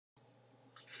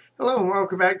Hello and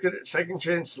welcome back to the Second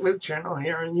Chance to Live channel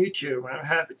here on YouTube. I'm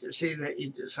happy to see that you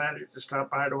decided to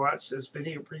stop by to watch this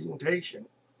video presentation.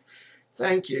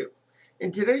 Thank you.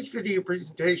 In today's video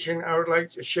presentation, I would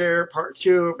like to share part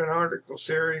 2 of an article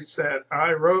series that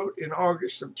I wrote in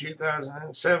August of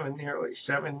 2007, nearly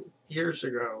 7 years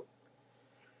ago.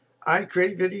 I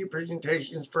create video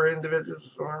presentations for individuals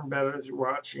to learn better through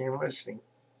watching and listening.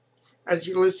 As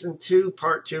you listen to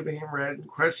part 2 being read and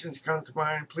questions come to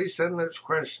mind, please send those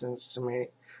questions to me.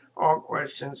 All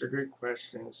questions are good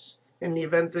questions. In the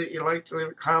event that you'd like to leave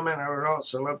a comment, I would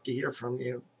also love to hear from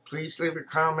you. Please leave a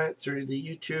comment through the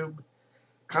YouTube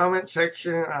comment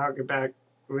section and I'll get back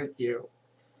with you.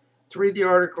 To read the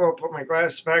article, I'll put my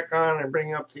glasses back on and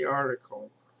bring up the article.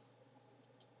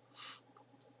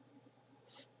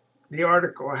 The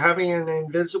article, Having an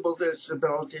Invisible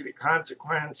Disability, the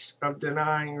Consequence of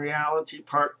Denying Reality,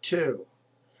 Part 2.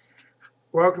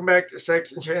 Welcome back to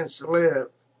Second Chance to Live.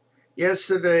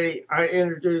 Yesterday, I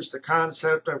introduced the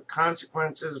concept of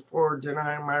consequences for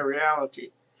denying my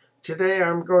reality. Today,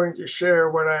 I'm going to share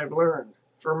what I've learned.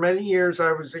 For many years,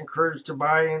 I was encouraged to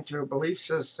buy into a belief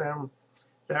system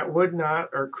that would not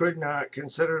or could not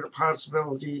consider the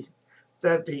possibility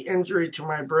that the injury to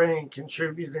my brain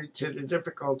contributed to the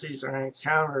difficulties I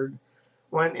encountered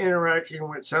when interacting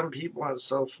with some people in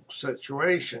social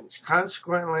situations.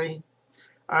 Consequently,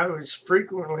 I was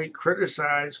frequently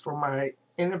criticized for my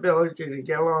inability to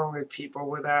get along with people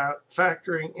without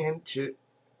factoring into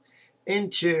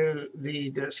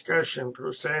the discussion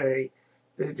per se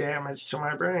the damage to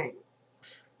my brain.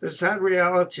 The sad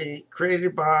reality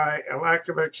created by a lack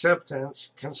of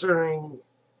acceptance concerning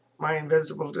my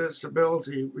invisible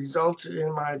disability resulted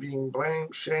in my being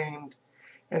blamed, shamed,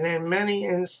 and in many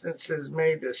instances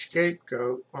made the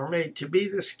scapegoat or made to be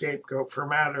the scapegoat for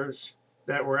matters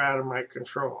that were out of my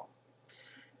control.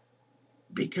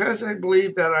 Because I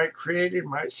believe that I created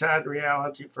my sad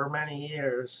reality for many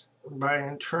years by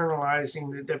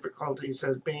internalizing the difficulties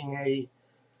as being a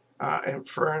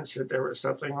inference that there was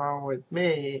something wrong with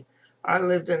me, I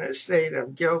lived in a state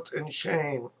of guilt and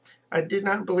shame. I did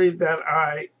not believe that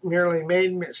I merely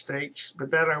made mistakes, but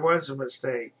that I was a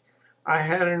mistake. I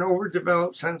had an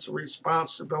overdeveloped sense of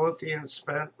responsibility and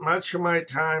spent much of my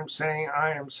time saying,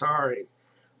 I am sorry.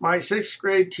 My 6th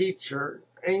grade teacher,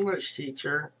 English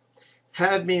teacher,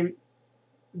 had me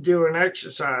do an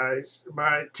exercise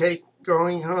by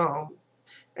going home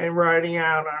and writing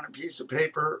out on a piece of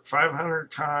paper 500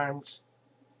 times,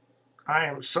 I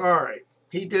am sorry.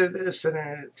 He did this in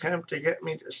an attempt to get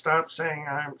me to stop saying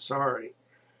I'm sorry.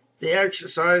 The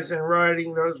exercise in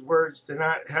writing those words did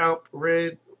not help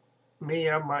rid me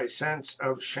of my sense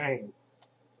of shame.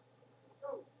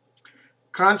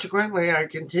 Consequently, I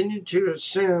continued to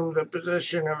assume the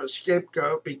position of a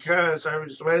scapegoat because I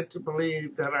was led to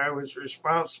believe that I was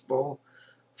responsible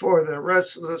for the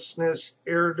restlessness,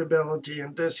 irritability,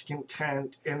 and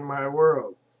discontent in my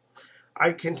world.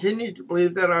 I continued to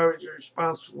believe that I was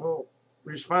responsible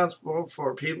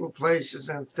for people, places,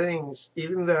 and things,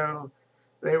 even though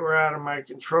they were out of my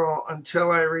control,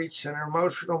 until I reached an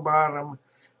emotional bottom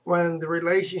when the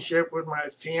relationship with my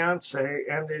fiance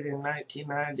ended in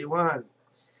 1991.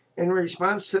 In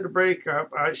response to the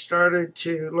breakup, I started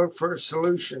to look for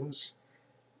solutions.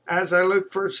 As I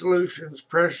looked for solutions,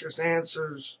 precious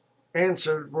answers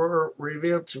were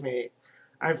revealed to me.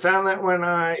 I found that when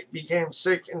I became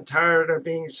sick and tired of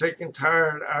being sick and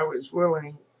tired, I was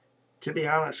willing to be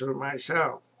honest with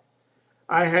myself.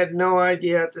 I had no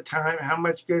idea at the time how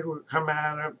much good would come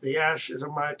out of the ashes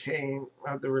of my pain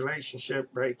of the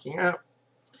relationship breaking up.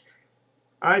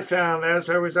 I found as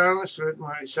I was honest with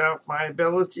myself, my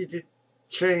ability to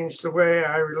change the way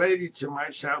I related to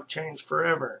myself changed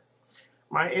forever.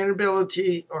 My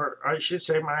ability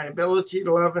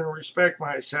to love and respect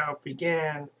myself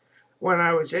began when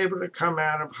I was able to come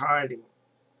out of hiding.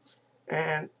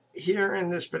 And here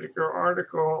in this particular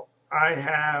article, I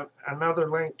have another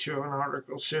link to an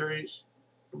article series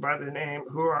by the name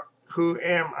Who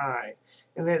Am I?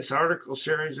 In this article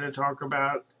series, I talk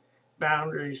about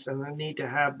boundaries and the need to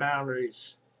have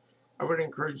boundaries. I would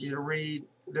encourage you to read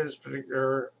this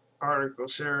particular article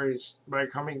series by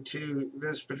coming to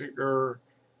this particular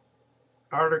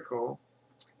article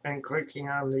and clicking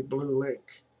on the blue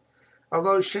link.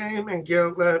 Although shame and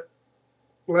guilt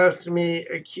left me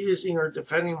accusing or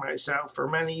defending myself for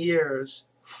many years,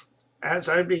 as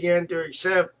I began to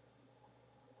accept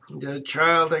the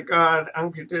child that God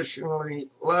unconditionally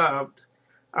loved,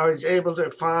 I was able to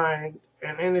find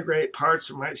and integrate parts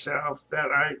of myself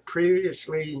that I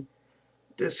previously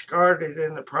discarded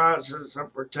in the process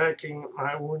of protecting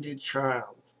my wounded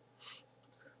child.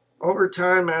 Over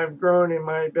time, I have grown in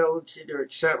my ability to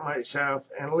accept myself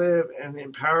and live an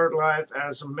empowered life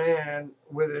as a man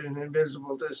with an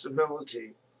invisible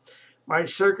disability. My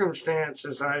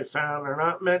circumstances, I found, are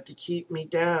not meant to keep me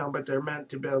down, but they're meant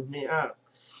to build me up.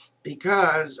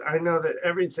 Because I know that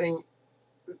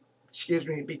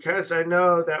because I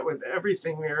know that with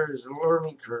everything there is a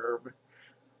learning curve,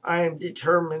 I am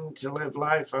determined to live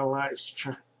life on life's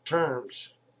terms.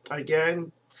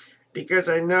 Again, because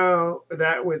I know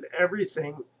that with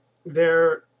everything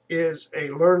there is a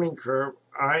learning curve,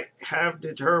 I have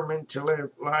determined to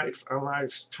live life on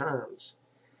life's terms.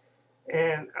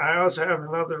 And I also have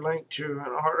another link to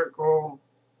an article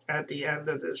at the end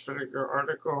of this particular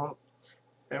article,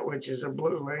 which is a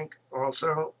blue link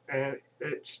also, and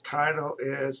its title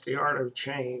is The Art of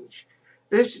Change.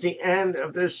 This is the end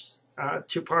of this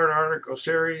two-part article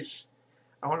series.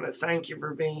 I want to thank you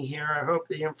for being here. I hope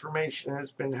the information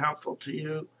has been helpful to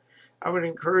you. I would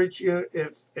encourage you,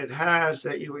 if it has,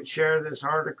 that you would share this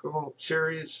article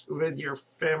series with your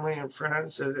family and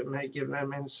friends so that it may give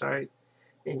them insight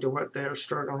into what they're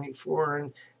struggling for.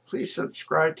 And please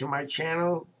subscribe to my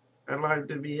channel. I'd like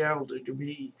to be able to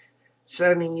be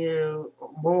sending you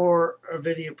more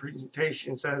video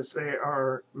presentations as they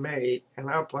are made and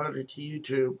uploaded to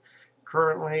YouTube.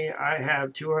 Currently, I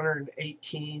have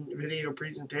 218 video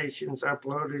presentations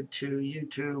uploaded to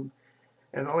YouTube,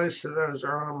 and a list of those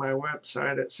are on my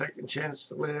website at Second Chance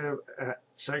to Live at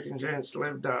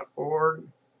secondchancetolive.org.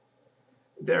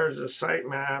 There's a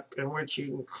sitemap in which you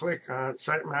can click on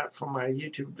sitemap for my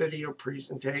YouTube video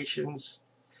presentations.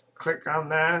 Click on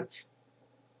that,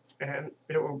 and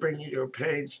it will bring you to a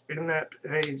page. In that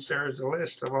page, there's a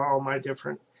list of all my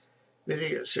different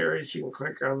video series. You can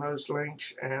click on those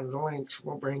links, and the links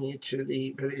will bring you to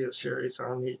the video series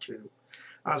on YouTube.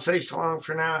 I'll say so long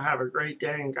for now. Have a great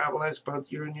day, and God bless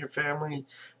both you and your family.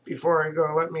 Before I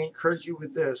go, let me encourage you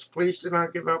with this. Please do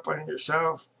not give up on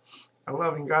yourself. A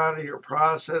loving God of your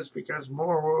process, because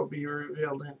more will be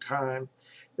revealed in time.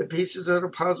 The pieces of the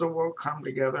puzzle will come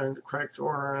together in the correct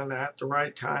order and at the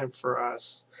right time for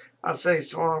us. I'll say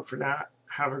so long for now.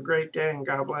 Have a great day, and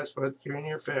God bless both you and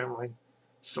your family.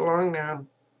 So long now.